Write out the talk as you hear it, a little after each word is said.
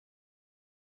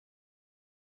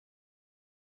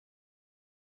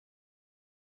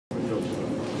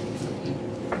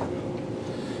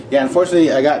Yeah,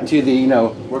 unfortunately, I got into the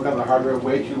work on the hardware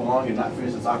way too long and not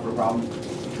finished the software problem.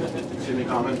 Should be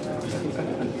common. So let's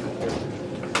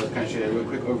kind of show you a real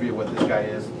quick overview of what this guy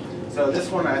is. So this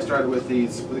one I started with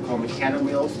these what they call Mechanism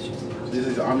wheels. So these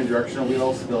are the omnidirectional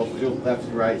wheels. They'll go left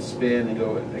to right, spin, and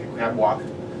go like a crab walk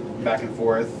back and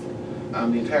forth. The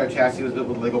entire chassis was built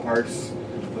with Lego parts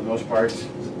for the most part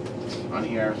on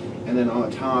here. And then on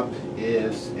the top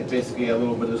is basically a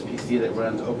little Windows PC that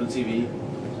runs OpenCV.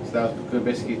 So that's going to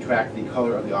basically track the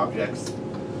color of the objects,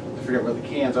 to figure out where the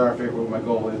cans are, figure out what my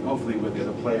goal is, and hopefully where the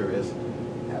other player is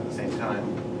at the same time.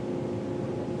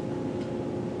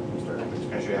 Just going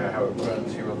to show you how it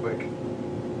runs here real quick.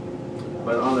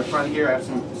 But on the front here I have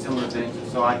some similar things.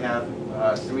 So I have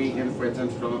 3 infrared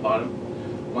sensors on the bottom.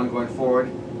 One going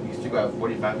forward, these two go at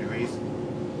 45 degrees.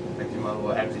 Connecting my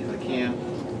little axis to the can.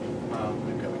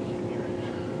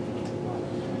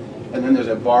 And then there's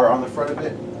a bar on the front of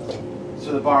it.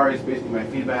 So the bar is basically my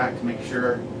feedback to make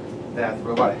sure that the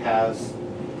robot has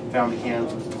found the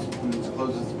cans. When it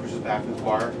closes, it pushes back this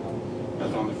bar.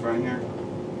 That's on the front here.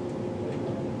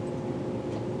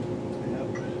 Yep.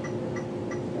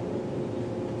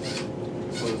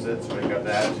 Close it, so I got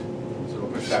that. So it'll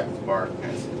push back this bar. Kind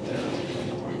of sit there.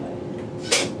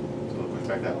 So it'll push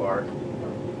back that bar.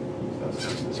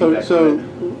 So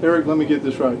Eric, let me get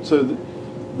this right. So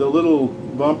the little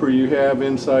bumper you have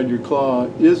inside your claw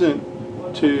isn't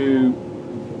to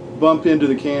bump into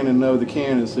the can and know the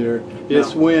can is there.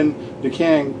 It's No.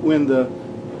 when the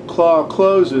claw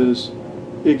closes,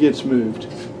 it gets moved.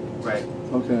 Right.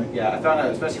 Okay. Yeah, I found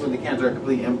out, especially when the cans are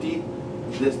completely empty,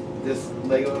 this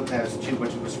Lego has too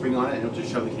much of a spring on it, and it'll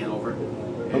just shove the can over.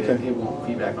 Okay. It won't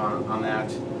feedback on that.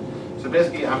 So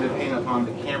basically, I'm depending upon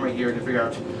the camera here to figure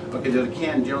out, okay, there's a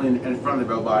can generally in front of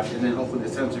the robot, and then hopefully the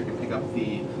sensor can pick up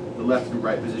the left and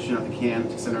right position of the can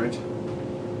to center it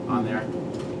on there.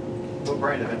 What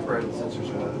brand of infrared sensors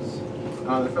are those?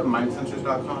 They're from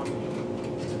mindsensors.com.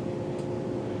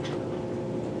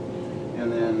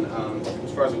 And then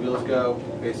as far as the wheels go,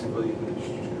 basically,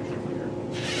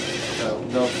 so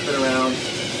they'll spin around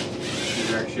in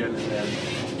direction and then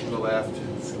go left,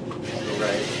 go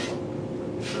right,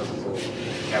 so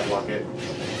catwalk it,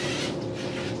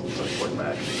 go forward and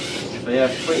back. So yeah,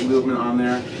 complete movement on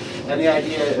there. And the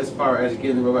idea as far as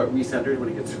getting the robot recentered when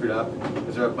it gets screwed up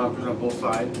is there are bumpers on both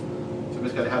sides. So I'm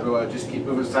just going to have the robot just keep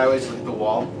moving sideways to hit the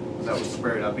wall. So that will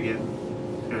square it up again.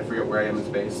 Trying to figure out where I am in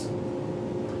space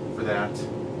for that.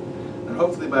 And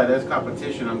hopefully by this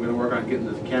competition I'm going to work on getting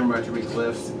this camera to read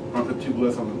glyphs. I'm going to put 2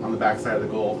 glyphs on the back side of the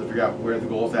goal to figure out where the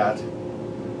goal's at. So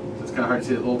it's kind of hard to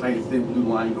see the little tiny thin blue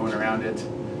line going around it.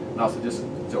 And also just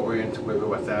to orient where the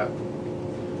robot's at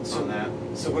on that.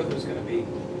 So what are those going to be?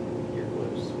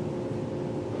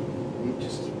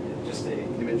 Just a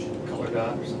image color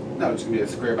dot or something? No, it's going to be a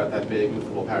square about that big with a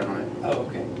little pattern on it. Oh,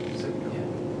 okay. So,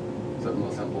 Something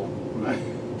real simple.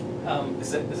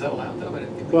 Is that allowed though? But if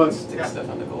Well, we stick stuff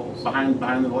on the goals. Behind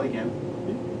the goal you can.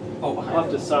 Oh, behind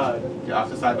Off the side. Yeah, off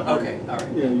the side behind. Okay, all right.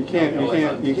 Yeah,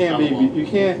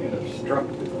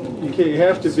 you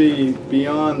have to be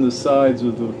beyond the sides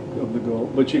of the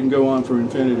goal, but you can go on for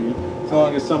infinity as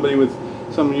long as somebody with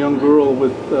some young girl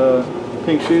with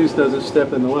pink shoes doesn't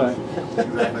step in the way.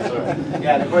 Exactly. So,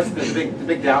 yeah, and of course the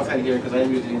big downside here, because I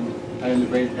am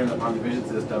very dependent upon the vision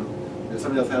system. If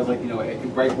somebody else has like a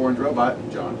bright orange robot,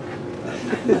 John,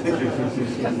 you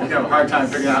have a hard time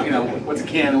figuring out what's a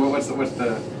can and what's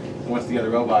the other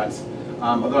robots.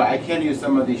 Although I can use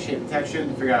some of the shape detection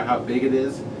to figure out how big it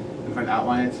is and try to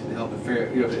outline it to help it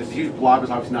figure. If it's a huge blob,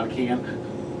 it's obviously not a can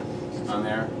on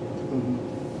there. Mm-hmm.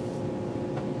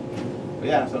 But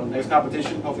yeah, so next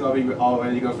competition, hopefully I'll be all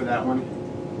ready to go for that one.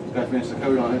 Just got to finish the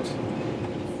code on it.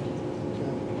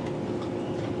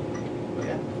 But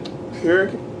yeah.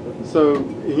 Eric, so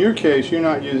in your case, you're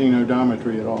not using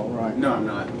odometry at all, right? No, I'm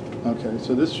not. Okay,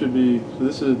 so this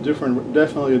is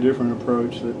definitely a different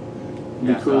approach that would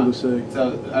be cool to see.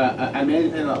 So I may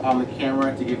depend on the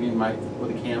camera to give me where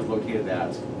the can's located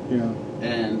at. Yeah.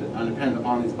 And I'm dependent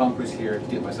upon these bumpers here to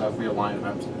get myself realigned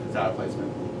if it's out of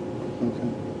placement. Okay.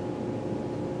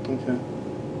 Okay.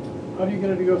 How do you get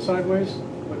it to go sideways?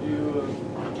 What do you?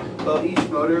 Well,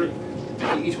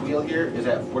 each wheel here is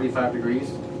at 45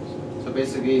 degrees. So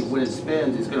basically, when it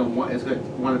spins, it's going to want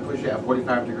to push it at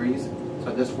 45 degrees.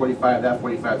 So this 45, that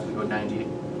 45 is going to go 90.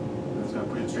 And it's going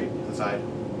to push it straight to the side.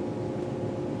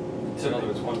 So in other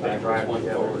words, one backwards, one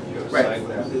forward, goes Right.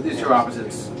 sideways. These are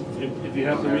opposites. If you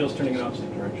have the wheels turning in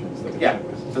opposite directions, they'll go Yeah.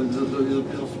 sideways. So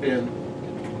this will spin.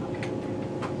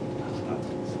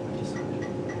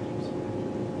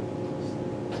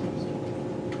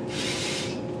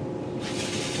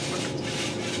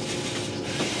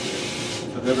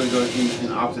 they're going to go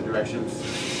in opposite directions.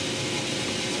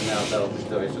 And now that'll push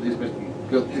the way. So these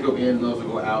go in, those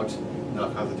will go out, and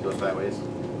that'll cause it to go sideways.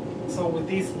 So with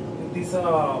this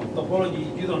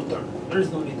topology, you don't turn. There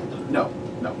is no need to turn. No.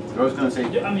 I was going to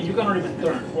say. I mean, you cannot even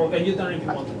turn, or can you turn if you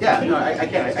want to? Yeah, no, I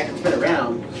can. I can spin it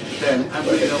around. Then I'm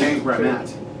going to change where I'm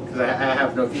at because I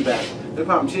have no feedback. The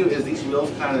problem too is these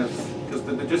wheels kind of because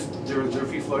they're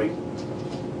free floating,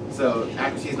 so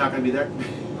accuracy is not going to be there.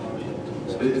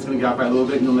 So it's going to get off by a little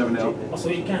bit, and you'll never know. So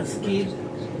you can skip.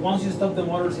 Once you stop the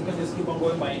motors, you can just keep on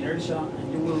going by inertia,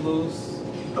 and you will lose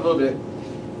A little bit.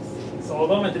 So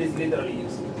odometry is literally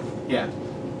used. Yeah.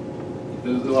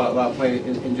 There's a lot of play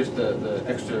in just the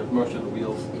extra motion of the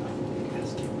wheels.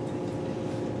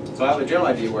 So I have a general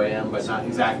idea where I am, but not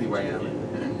exactly where I am.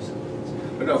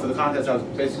 But no, for the contest, I was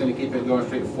basically going to keep it going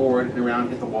straight forward and around,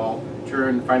 hit the wall,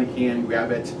 turn, find a can,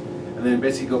 grab it, and then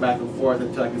basically go back and forth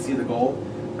until I can see the goal.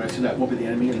 When I see that won't be the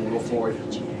enemy, and then go forward.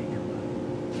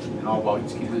 And I'll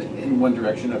just keep it in one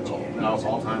direction at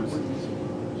all times.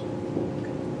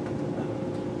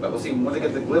 But we'll see, once I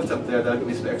get the glyphs up there, that'll give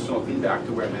me some external feedback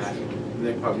to where I'm at. And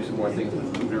then probably do some more things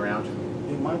moving around.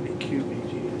 It might be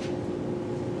QVG.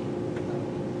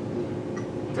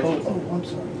 Oh, I'm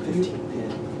sorry. 15 pin.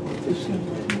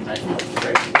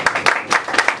 Great.